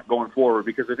often than not going forward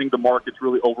because I think the market's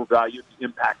really overvalued the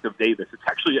impact of Davis. It's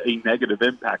actually a negative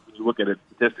impact when you look at it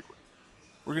statistically.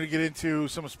 We're going to get into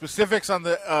some specifics on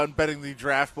betting the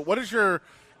draft, but what is your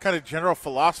kind of general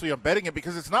philosophy on betting it?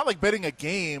 Because it's not like betting a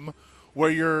game where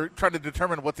you're trying to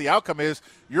determine what the outcome is.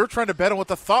 You're trying to bet on what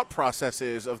the thought process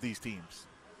is of these teams.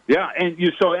 Yeah, and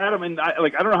so Adam, and I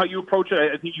don't know how you approach it.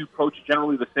 I think you approach it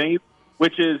generally the same,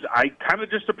 which is I kind of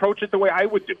just approach it the way I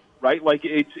would do, right? Like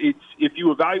it's if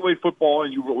you evaluate football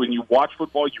and when you watch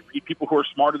football, you read people who are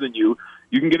smarter than you.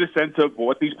 You can get a sense of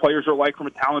what these players are like from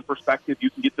a talent perspective. You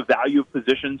can get the value of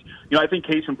positions. I think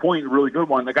case in point, a really good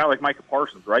one, a guy like Micah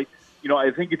Parsons, right?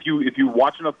 I think if you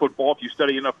watch enough football, if you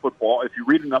study enough football, if you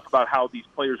read enough about how these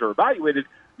players are evaluated,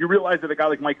 you realize that a guy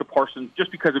like Micah Parsons, just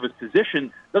because of his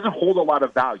position, doesn't hold a lot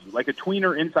of value. Like a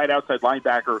tweener inside-outside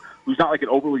linebacker who's not like an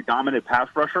overly dominant pass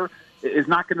rusher is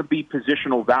not going to be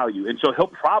positional value. And so he'll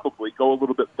probably go a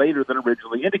little bit later than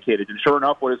originally indicated. And sure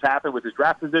enough, what has happened with his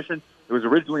draft position, it was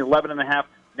originally 11.5.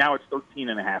 Now it's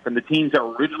 13.5. And the teams that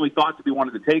originally thought to be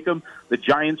wanted to take him, the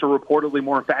Giants are reportedly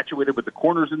more infatuated with the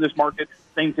corners in this market.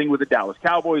 Same thing with the Dallas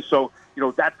Cowboys. So,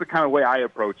 that's the kind of way I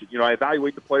approach it. I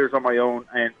evaluate the players on my own,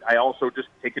 and I also just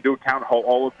take into account how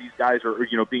all of these guys are,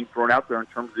 being thrown out there in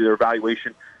terms of their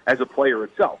evaluation as a player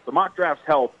itself. The mock drafts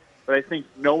help, but I think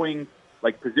knowing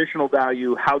positional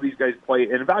value, how these guys play,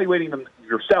 and evaluating them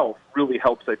yourself really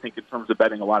helps, I think, in terms of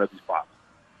betting a lot of these spots.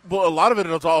 Well, a lot of it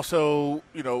is also,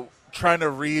 trying to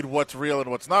read what's real and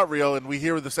what's not real. And we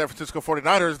hear with the San Francisco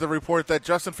 49ers the report that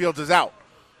Justin Fields is out.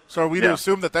 So are we to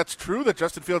assume that that's true, that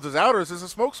Justin Fields is out, or is this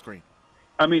a smokescreen?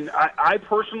 I mean, I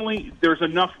personally, there's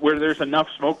enough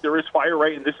smoke, there is fire,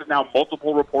 right? And this is now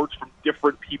multiple reports from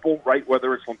different people, right?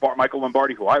 Whether it's Michael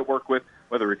Lombardi, who I work with,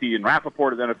 whether it's Ian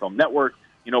Rappaport of the NFL Network,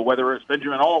 whether it's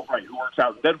Benjamin Albright, who works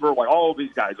out in Denver, all of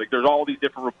these guys. There's all these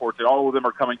different reports, and all of them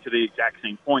are coming to the exact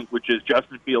same point, which is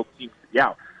Justin Fields seems to be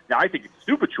out. Now, I think it's a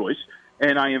stupid choice,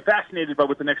 and I am fascinated by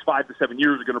what the next 5 to 7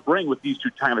 years are going to bring with these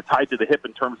two kind of tied to the hip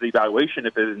in terms of the evaluation,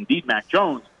 if it is indeed Mac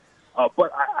Jones.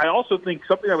 But I also think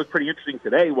something that was pretty interesting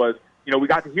today was, we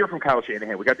got to hear from Kyle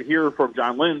Shanahan. We got to hear from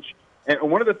John Lynch. And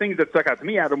one of the things that stuck out to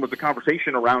me, Adam, was the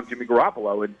conversation around Jimmy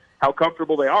Garoppolo and how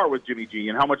comfortable they are with Jimmy G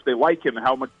and how much they like him and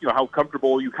how much, how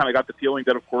comfortable you kind of got the feeling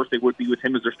that, of course, they would be with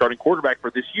him as their starting quarterback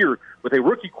for this year with a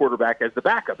rookie quarterback as the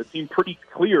backup. It seemed pretty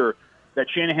clear that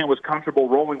Shanahan was comfortable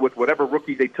rolling with whatever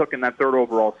rookie they took in that third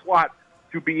overall slot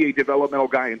to be a developmental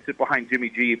guy and sit behind Jimmy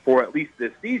G for at least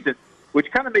this season, which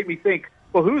kind of made me think,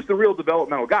 well, who's the real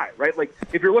developmental guy, right?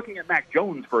 If you're looking at Mac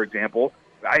Jones, for example,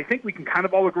 I think we can kind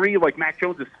of all agree, Mac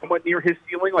Jones is somewhat near his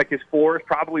ceiling. His floor is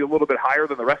probably a little bit higher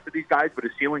than the rest of these guys, but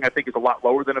his ceiling, I think, is a lot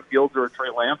lower than a Fields or a Trey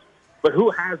Lance. But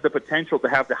who has the potential to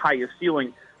have the highest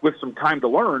ceiling with some time to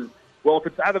learn? Well, if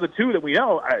it's out of the two that we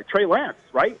know, Trey Lance,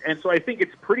 right? And so I think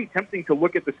it's pretty tempting to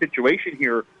look at the situation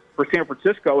here for San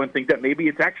Francisco and think that maybe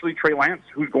it's actually Trey Lance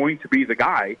who's going to be the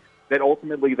guy that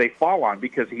ultimately they fall on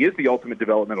because he is the ultimate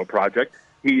developmental project.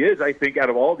 He is, I think, out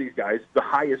of all these guys, the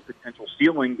highest potential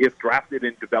ceiling if drafted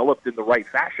and developed in the right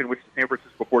fashion, which the San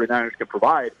Francisco 49ers can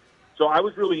provide. So I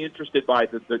was really interested by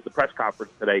the press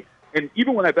conference today. And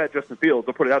even when I bet Justin Fields,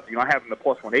 I'll put it out there, I have him the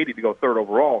plus 180 to go third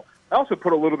overall. I also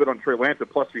put a little bit on Trey Lance at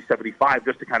plus 375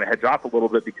 just to kind of hedge off a little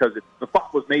bit because the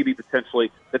thought was maybe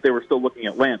potentially that they were still looking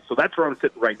at Lance. So that's where I'm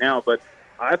sitting right now. But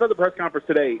I thought the press conference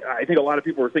today, I think a lot of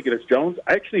people were thinking it's Jones.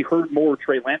 I actually heard more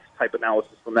Trey Lance type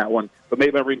analysis from that one, but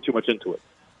maybe I'm reading too much into it.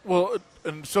 Well,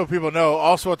 and so people know,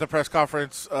 also at the press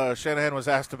conference, Shanahan was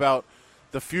asked about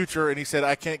the future, and he said,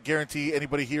 I can't guarantee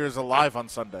anybody here is alive on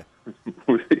Sunday.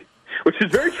 Which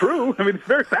is very true. I mean, it's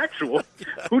very factual.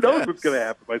 Who knows what's going to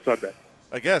happen by Sunday?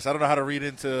 I guess. I don't know how to read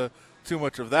into too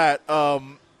much of that.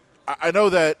 I know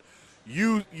that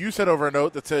you sent over a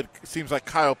note that said it seems like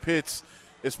Kyle Pitts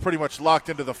is pretty much locked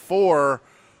into the 4.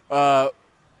 I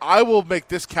will make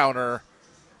this counter.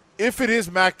 If it is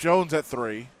Mac Jones at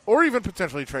 3, or even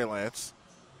potentially Trey Lance,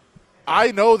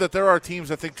 I know that there are teams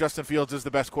that think Justin Fields is the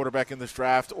best quarterback in this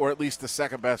draft, or at least the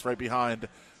second best right behind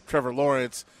Trevor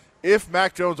Lawrence. If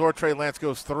Mac Jones or Trey Lance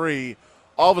goes 3,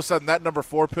 all of a sudden that number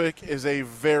 4 pick is a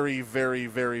very, very,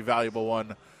 very valuable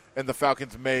one, and the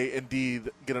Falcons may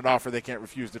indeed get an offer they can't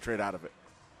refuse to trade out of it.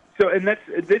 So, and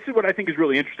this is what I think is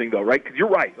really interesting, though, right? Because you're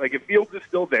right. If Fields is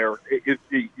still there, it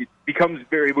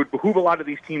would behoove a lot of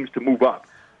these teams to move up.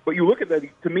 But you look at that,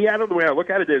 to me, Adam, the way I look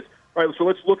at it is, all right, so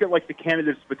let's look at like the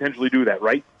candidates to potentially do that,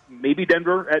 right? Maybe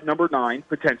Denver at number 9,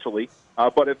 potentially.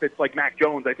 But if it's like Mac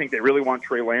Jones, I think they really want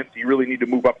Trey Lance. So you really need to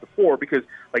move up to 4 because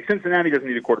like Cincinnati doesn't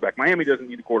need a quarterback. Miami doesn't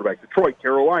need a quarterback. Detroit,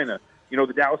 Carolina,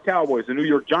 the Dallas Cowboys, the New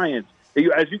York Giants.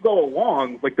 As you go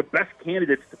along, like the best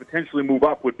candidates to potentially move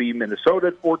up would be Minnesota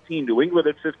at 14, New England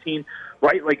at 15,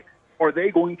 right? Like, are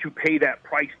they going to pay that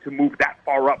price to move that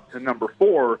far up to number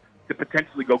 4 to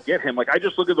potentially go get him? Like, I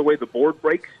just look at the way the board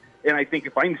breaks, and I think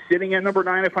if I'm sitting at number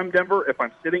 9, if I'm Denver, if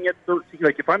I'm sitting at 13,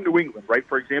 like if I'm New England, right,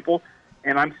 for example,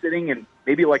 and I'm sitting in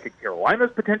maybe like a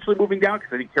Carolina's potentially moving down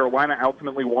because I think Carolina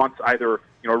ultimately wants either,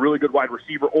 a really good wide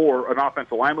receiver or an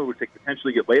offensive lineman, which they could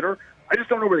potentially get later. I just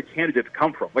don't know where the candidates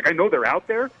come from. Like, I know they're out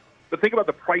there, but think about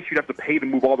the price you'd have to pay to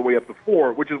move all the way up to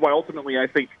 4, which is why ultimately I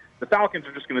think the Falcons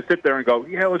are just going to sit there and go,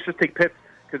 yeah, let's just take Pitts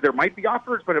because there might be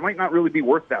offers, but it might not really be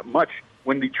worth that much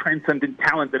when the transcendent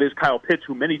talent that is Kyle Pitts,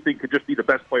 who many think could just be the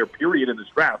best player, period, in this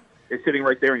draft, is sitting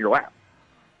right there in your lap.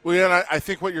 Well, yeah, and I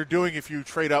think what you're doing if you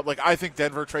trade up, like I think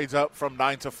Denver trades up from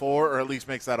 9 to 4 or at least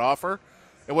makes that offer.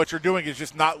 And what you're doing is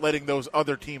just not letting those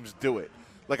other teams do it.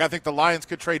 Like I think the Lions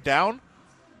could trade down.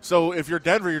 So if you're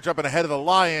Denver, you're jumping ahead of the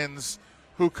Lions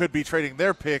who could be trading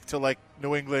their pick to like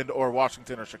New England or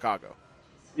Washington or Chicago.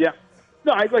 Yeah.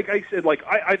 No, I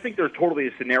think there's totally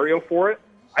a scenario for it.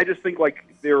 I just think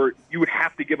you would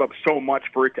have to give up so much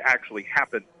for it to actually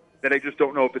happen that I just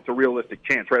don't know if it's a realistic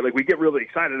chance, right? Like we get really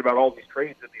excited about all these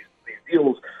trades and these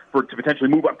deals to potentially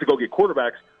move up to go get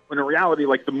quarterbacks, when in reality,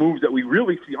 like the moves that we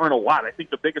really see aren't a lot. I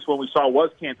think the biggest one we saw was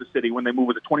Kansas City when they moved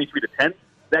with a 23-10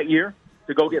 that year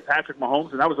to go get Patrick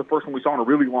Mahomes, and that was the first one we saw in a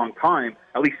really long time,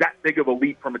 at least that big of a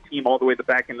leap from a team all the way to the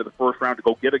back end of the first round to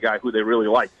go get a guy who they really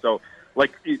like. So,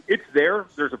 it's there.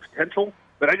 There's a potential.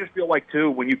 But I just feel like, too,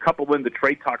 when you couple in the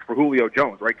trade talks for Julio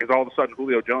Jones, right, because all of a sudden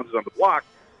Julio Jones is on the block.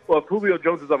 Well, if Julio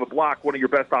Jones is on the block, one of your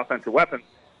best offensive weapons,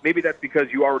 maybe that's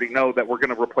because you already know that we're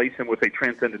going to replace him with a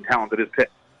transcendent talent that is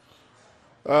Pitt.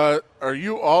 Are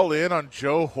you all in on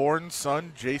Joe Horn's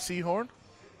son, J.C. Horn?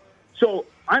 So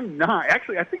I'm not.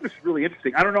 Actually, I think this is really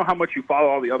interesting. I don't know how much you follow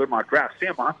all the other mock drafts.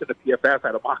 Sam Monson at PFF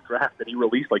had a mock draft that he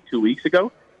released 2 weeks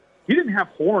ago. He didn't have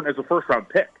Horn as a first-round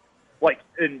pick.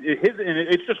 And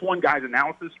it's just one guy's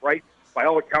analysis, right? By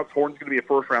all accounts, Horn's going to be a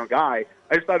first-round guy.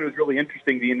 I just thought it was really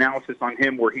interesting, the analysis on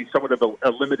him where he's somewhat of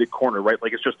a limited corner, right?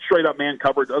 Like it's just straight-up man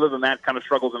coverage. Other than that, kind of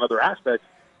struggles in other aspects.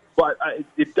 But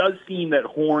it does seem that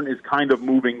Horn is kind of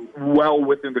moving well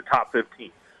within the top 15.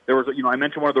 There was, I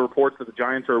mentioned one of the reports that the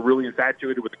Giants are really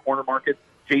infatuated with the corner market.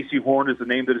 J.C. Horn is the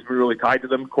name that has been really tied to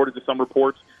them, according to some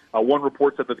reports. One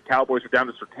report said that the Cowboys are down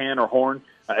to Surtain or Horn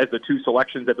as the two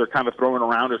selections that they're kind of throwing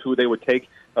around as who they would take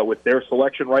with their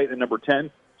selection, right, at number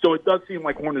 10. So it does seem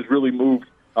like Horn has really moved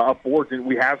upwards, and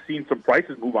we have seen some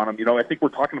prices move on him. I think we're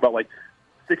talking about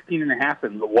 16.5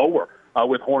 and lower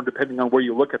with Horn, depending on where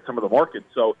you look at some of the markets.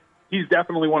 So he's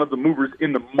definitely one of the movers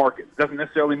in the market. Doesn't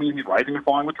necessarily mean he's rising and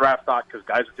falling with draft stock because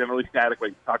guys are generally static.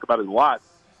 We talk about it a lot.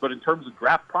 But in terms of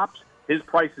draft props, his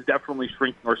price is definitely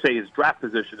shrinking, or say his draft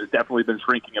position has definitely been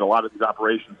shrinking in a lot of these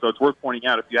operations. So it's worth pointing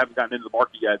out, if you haven't gotten into the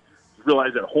market yet, you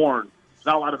realize that Horn, there's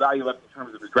not a lot of value left in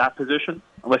terms of his draft position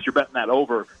unless you're betting that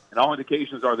over, and all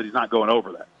indications are that he's not going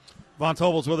over that. Von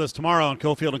Tobel's with us tomorrow on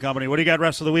Cofield & Company. What do you got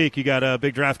rest of the week? You got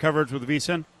big draft coverage with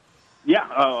VSiN?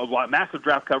 Yeah, massive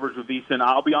draft coverage with VSiN.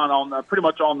 I'll be on pretty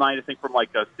much all night, I think from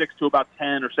 6 to about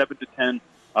 10 or 7 to 10,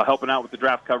 helping out with the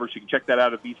draft coverage. You can check that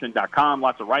out at VSiN.com.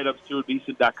 Lots of write-ups, too, at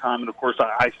VSiN.com. And, of course,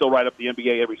 I still write up the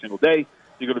NBA every single day.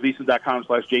 You go to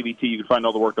VSiN.com/JVT. You can find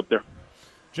all the work up there.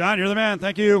 John, you're the man.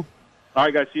 Thank you. All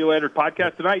right, guys. See you later.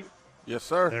 Podcast tonight. Yes,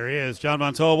 sir. There he is, John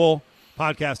Von Tobel.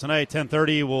 Podcast tonight,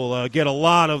 10:30. We'll get a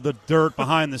lot of the dirt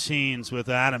behind the scenes with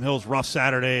Adam Hill's rough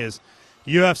Saturday as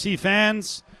UFC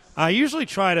fans. I usually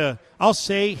I'll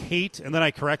say hate, and then I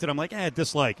correct it. I'm like,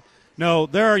 dislike. No,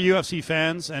 there are UFC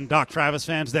fans and Doc Travis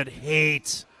fans that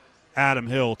hate Adam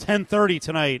Hill. 10:30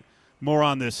 tonight, more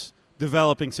on this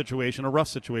developing situation, a rough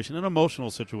situation, an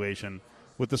emotional situation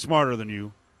with the Smarter Than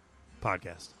You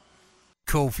podcast.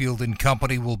 Cofield &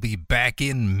 Company will be back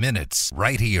in minutes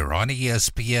right here on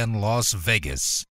ESPN Las Vegas.